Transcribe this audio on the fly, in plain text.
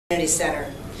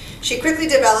Center. She quickly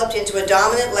developed into a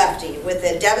dominant lefty with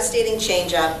a devastating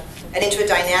changeup and into a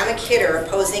dynamic hitter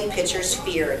opposing pitchers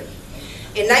feared.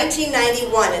 In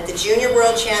 1991 at the Junior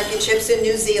World Championships in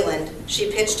New Zealand,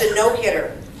 she pitched a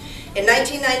no-hitter. In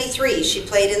 1993, she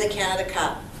played in the Canada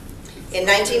Cup. In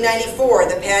 1994,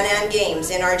 the Pan Am Games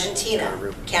in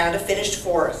Argentina, Canada finished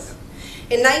fourth.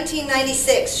 In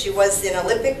 1996, she was an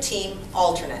Olympic team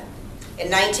alternate.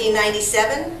 In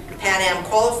 1997, Pan Am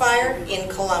qualifier in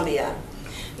Colombia.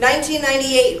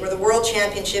 1998 were the World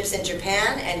Championships in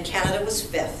Japan, and Canada was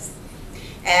fifth.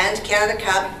 And Canada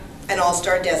Cup, an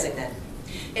All-Star designate.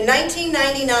 In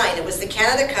 1999, it was the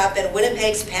Canada Cup and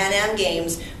Winnipeg's Pan Am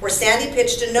Games where Sandy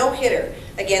pitched a no-hitter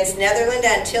against Netherlands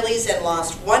Antilles and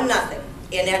lost 1-0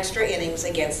 in extra innings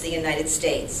against the United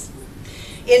States.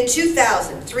 In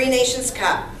 2000, Three Nations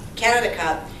Cup, Canada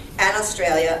Cup, and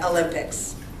Australia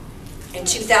Olympics. In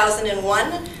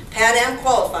 2001, Pan Am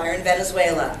qualifier in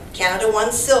Venezuela. Canada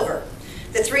won silver.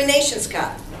 The Three Nations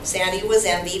Cup, Sandy was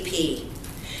MVP.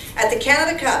 At the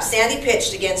Canada Cup, Sandy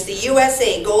pitched against the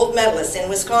USA gold medalists in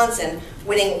Wisconsin,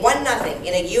 winning 1-0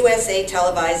 in a USA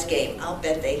televised game. I'll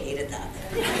bet they hated that.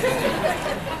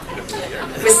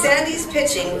 With Sandy's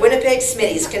pitching, Winnipeg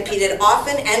Smitties competed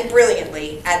often and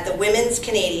brilliantly at the Women's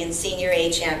Canadian Senior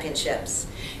A Championships.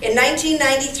 In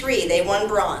 1993, they won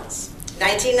bronze.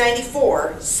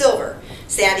 1994, silver.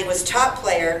 Sandy was top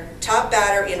player, top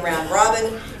batter in round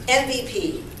robin,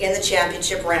 MVP in the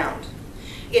championship round.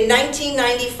 In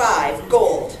 1995,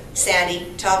 gold,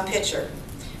 Sandy, top pitcher.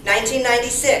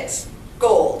 1996,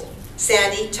 gold,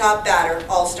 Sandy, top batter,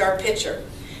 all-star pitcher.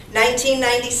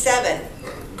 1997,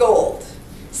 gold,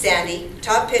 Sandy,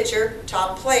 top pitcher,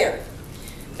 top player.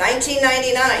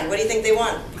 1999, what do you think they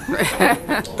won?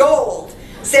 Gold,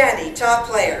 Sandy, top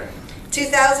player.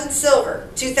 2000, silver.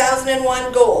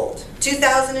 2001, gold.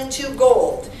 2002,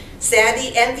 gold.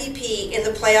 Sandy, MVP in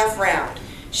the playoff round.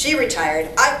 She retired,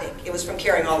 I think it was from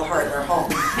carrying all the hardware home.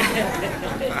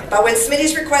 But when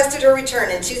Smitties requested her return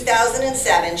in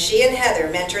 2007, she and Heather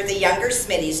mentored the younger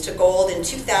Smitties to gold in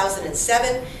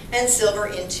 2007 and silver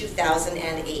in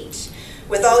 2008.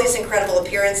 With all these incredible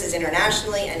appearances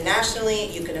internationally and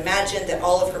nationally, you can imagine that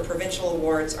all of her provincial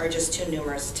awards are just too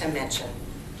numerous to mention.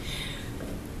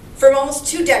 For almost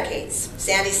 2 decades,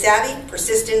 Sandy's savvy,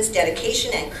 persistence,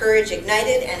 dedication, and courage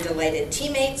ignited and delighted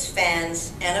teammates,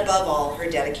 fans, and above all, her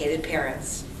dedicated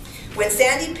parents. When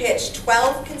Sandy pitched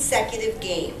 12 consecutive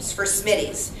games for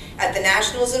Smitties at the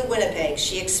Nationals in Winnipeg,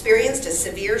 she experienced a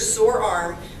severe sore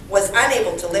arm, was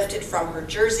unable to lift it from her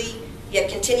jersey,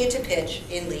 yet continued to pitch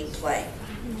in league play.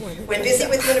 When busy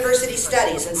with university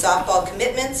studies and softball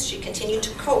commitments, she continued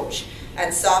to coach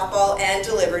at softball and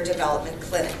deliver development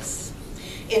clinics.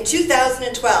 In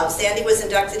 2012, Sandy was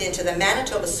inducted into the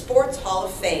Manitoba Sports Hall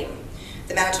of Fame.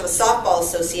 The Manitoba Softball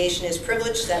Association is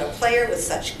privileged that a player with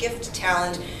such gift,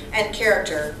 talent, and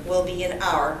character will be in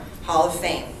our Hall of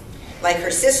Fame. Like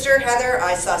her sister, Heather,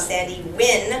 I saw Sandy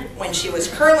win when she was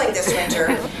curling this winter,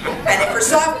 and if her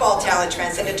softball talent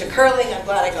transcended to curling, I'm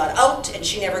glad I got out and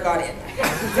she never got in.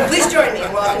 Please join me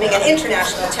in welcoming an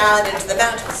international talent into the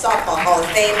Manitoba Softball Hall of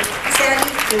Fame,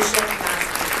 Sandy Mushel.